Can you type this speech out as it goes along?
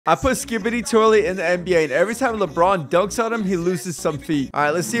I put Skibidi toilet in the NBA, and every time LeBron dunks on him, he loses some feet. All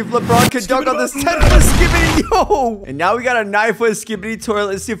right, let's see if LeBron can dunk on this 10-foot Skibidi. Yo! And now we got a 9-foot Skibidi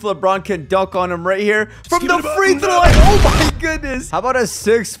toilet. Let's see if LeBron can dunk on him right here from the free throw line. Oh my goodness. How about a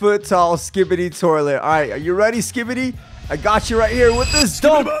 6-foot tall Skibidi toilet? All right, are you ready, Skibidi? I got you right here with this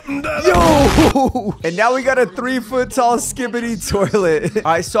dunk. Yo! And now we got a 3-foot tall Skibidi toilet.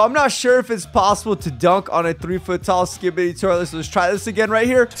 All right, so I'm not sure if it's possible to dunk on a 3-foot tall Skibidi toilet. So let's try this again right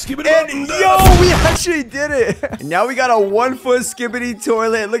here. And yo, we actually did it. And now we got a 1-foot Skibidi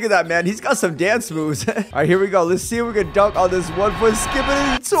toilet. Look at that, man. He's got some dance moves. All right, here we go. Let's see if we can dunk on this 1-foot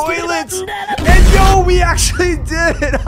Skibidi toilet. And yo, we actually did.